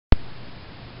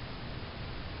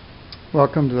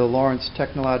Welcome to the Lawrence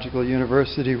Technological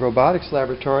University Robotics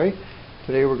Laboratory.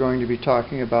 Today we're going to be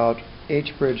talking about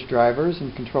H-bridge drivers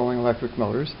and controlling electric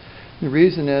motors. The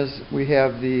reason is we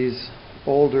have these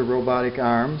older robotic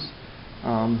arms.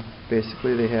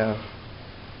 Basically they have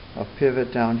a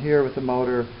pivot down here with a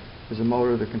motor. There's a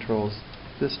motor that controls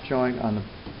this joint on the,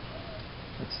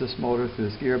 that's this motor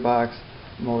through this gearbox,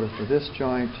 a motor for this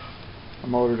joint, a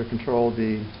motor to control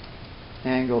the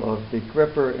angle of the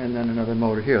gripper, and then another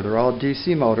motor here. They're all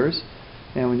DC motors,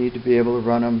 and we need to be able to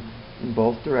run them in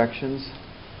both directions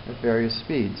at various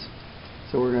speeds.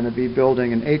 So we're going to be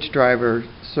building an H-driver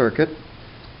circuit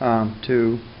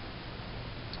to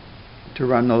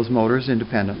run those motors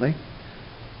independently.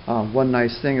 One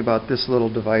nice thing about this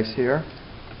little device here,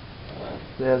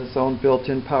 it has its own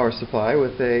built-in power supply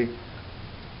with a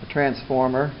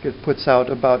transformer. It puts out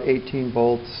about 18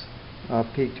 volts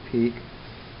peak to peak.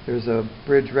 There's a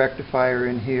bridge rectifier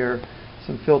in here,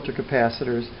 some filter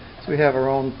capacitors. So we have our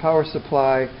own power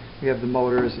supply, we have the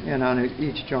motors, and on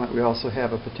each joint we also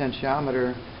have a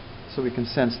potentiometer so we can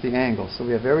sense the angle. So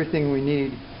we have everything we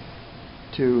need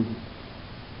to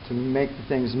make the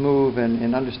things move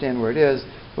and understand where it is.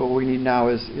 But what we need now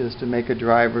is to make a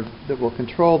driver that will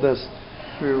control this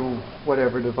through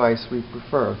whatever device we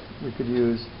prefer. We could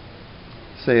use,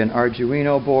 say, an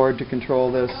Arduino board to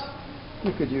control this.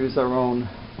 We could use our own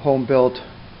home-built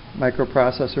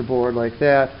microprocessor board like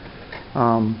that.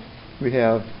 We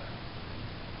have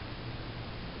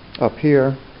up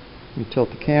here, we tilt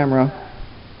the camera.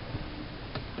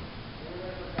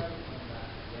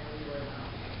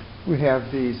 We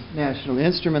have these National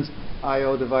Instruments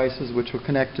I/O devices which will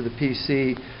connect to the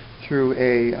PC through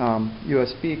a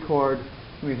USB cord.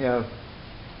 We have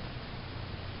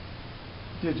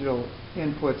digital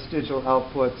inputs, digital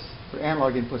outputs, or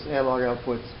analog inputs, analog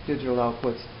outputs, digital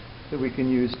outputs that we can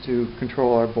use to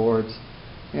control our boards,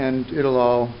 and it'll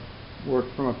all work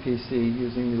from a PC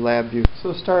using the Labview.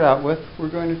 So to start out with, we're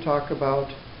going to talk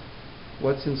about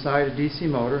what's inside a DC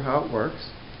motor, how it works.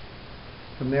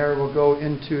 From there we'll go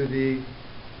into the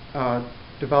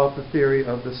develop the theory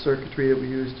of the circuitry that we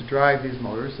use to drive these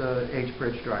motors,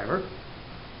 H-bridge driver.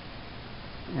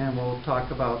 And we'll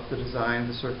talk about the design of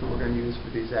the circuit we're going to use for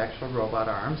these actual robot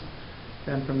arms.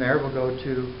 Then from there we'll go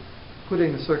to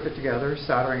putting the circuit together,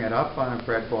 soldering it up on a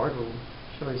breadboard. We'll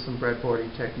show you some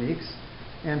breadboarding techniques.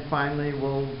 And finally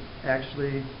we'll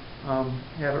actually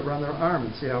have it run their arm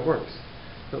and see how it works.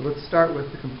 But let's start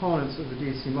with the components of the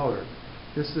DC motor.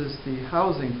 This is the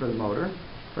housing for the motor.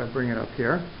 If I bring it up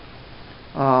here.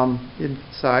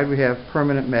 Inside we have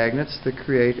permanent magnets that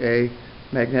create a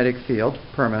magnetic field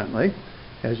permanently,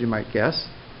 as you might guess.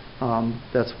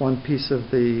 That's one piece of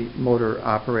the motor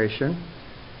operation.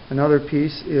 Another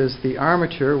piece is the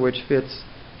armature, which fits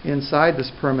inside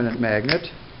this permanent magnet.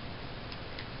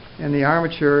 And the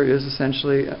armature is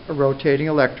essentially a rotating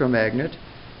electromagnet.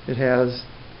 It has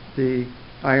the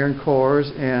iron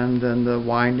cores and then the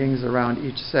windings around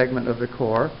each segment of the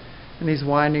core. And these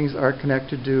windings are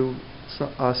connected to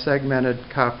a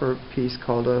segmented copper piece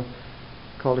called a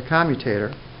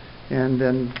commutator. And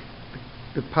then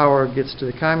the power gets to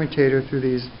the commutator through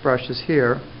these brushes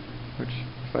here, which,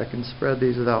 if I can spread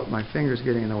these without my fingers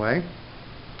getting in the way,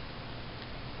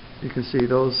 you can see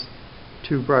those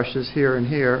two brushes here and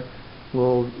here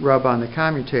will rub on the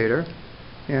commutator,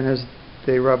 and as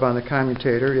they rub on the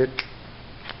commutator it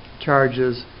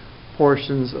charges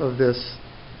portions of this.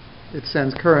 It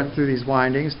sends current through these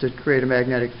windings to create a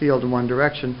magnetic field in one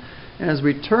direction, and as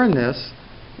we turn this,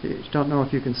 I don't know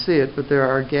if you can see it, but there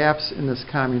are gaps in this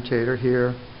commutator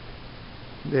here,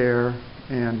 there,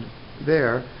 and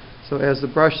there. So as the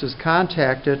brushes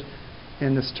contact it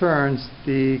and this turns,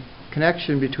 the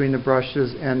connection between the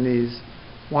brushes and these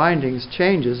windings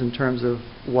changes in terms of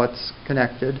what's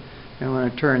connected. And when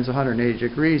it turns 180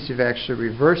 degrees, you've actually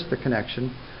reversed the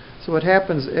connection. So what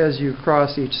happens as you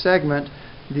cross each segment,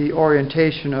 the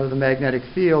orientation of the magnetic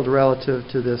field relative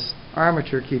to this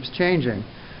armature keeps changing.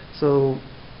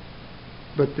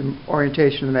 But the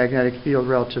orientation of the magnetic field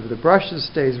relative to the brushes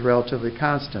stays relatively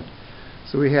constant.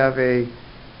 So we have a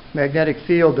magnetic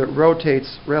field that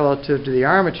rotates relative to the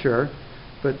armature,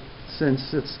 but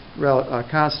since it's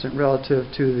constant relative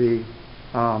to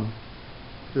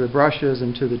the brushes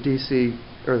and to the DC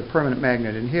or the permanent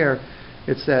magnet in here,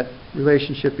 it's that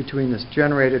relationship between this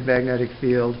generated magnetic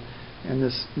field and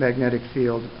this magnetic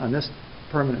field on this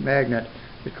permanent magnet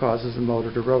that causes the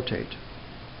motor to rotate.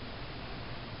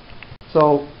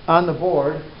 So on the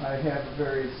board, I have a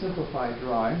very simplified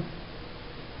drawing.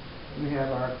 We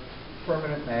have our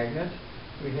permanent magnet.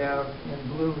 We have in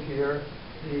blue here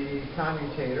the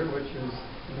commutator, which is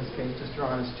in this case just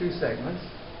drawn as two segments.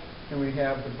 and we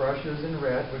have the brushes in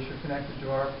red, which are connected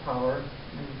to our power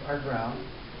and our ground,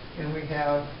 and we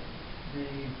have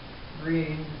the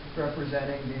green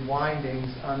representing the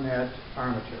windings on that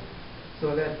armature.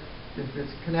 So that if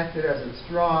it's connected as it's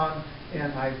drawn,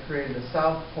 and I've created a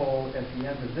south pole at the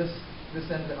end of this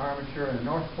end of the armature and a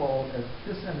north pole at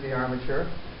this end of the armature,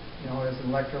 as an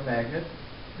electromagnet,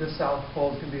 this south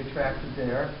pole is going to be attracted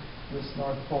there, this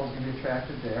north pole is going to be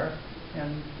attracted there,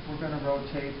 and we're going to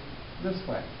rotate this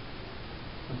way.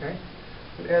 Okay?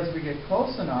 But as we get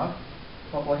close enough,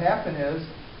 what will happen is,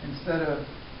 instead of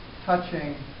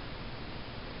touching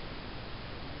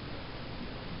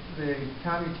the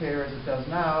commutator as it does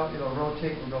now, it'll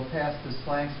rotate, we'll go past this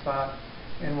blank spot,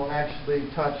 and we'll actually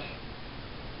touch,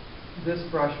 this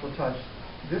brush will touch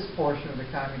this portion of the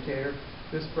commutator,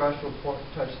 this brush will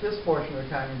touch this portion of the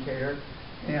commutator,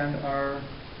 and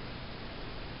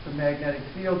the magnetic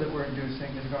field that we're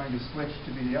inducing is going to switch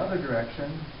to be the other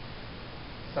direction,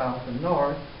 south and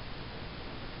north.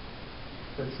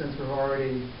 But since we've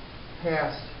already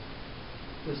passed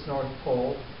this north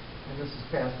pole, and this is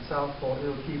past the south pole,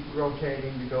 it'll keep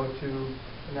rotating to go to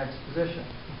the next position.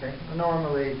 Okay?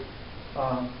 Normally,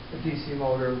 a DC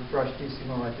motor, brushed DC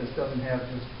motor like this, doesn't have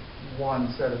just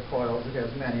one set of coils. It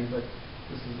has many, but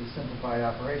this is a simplified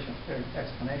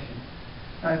explanation.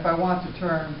 Now, if I want to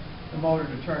turn the motor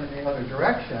to turn in the other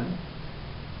direction,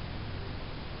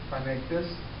 if I make this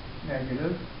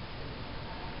negative,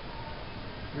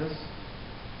 this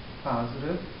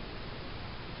positive,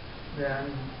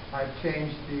 then I've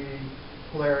changed the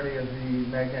polarity of the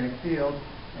magnetic field,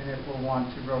 and it will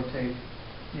want to rotate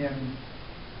in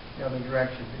the other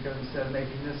direction, because instead of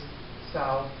making this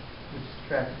south, which is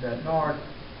attracted to that north,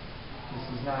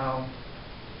 this is now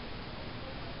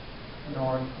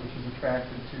north, which is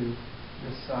attracted to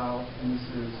this south, and this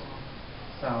is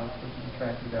south, which is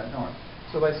attracted to that north.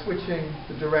 So by switching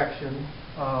the direction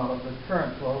of the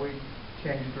current flow, we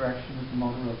change the direction as the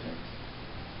motor rotates.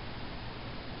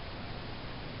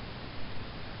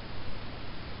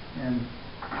 And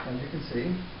as you can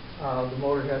see, the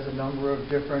motor has a number of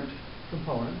different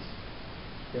components.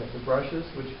 You have the brushes,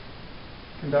 which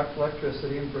conduct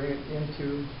electricity and bring it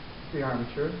into the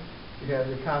armature. You have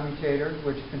the commutator,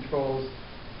 which controls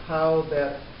how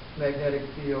that magnetic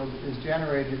field is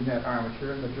generated in that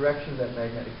armature and the direction of that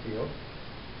magnetic field.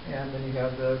 And then you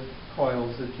have the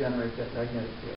coils that generate that magnetic field.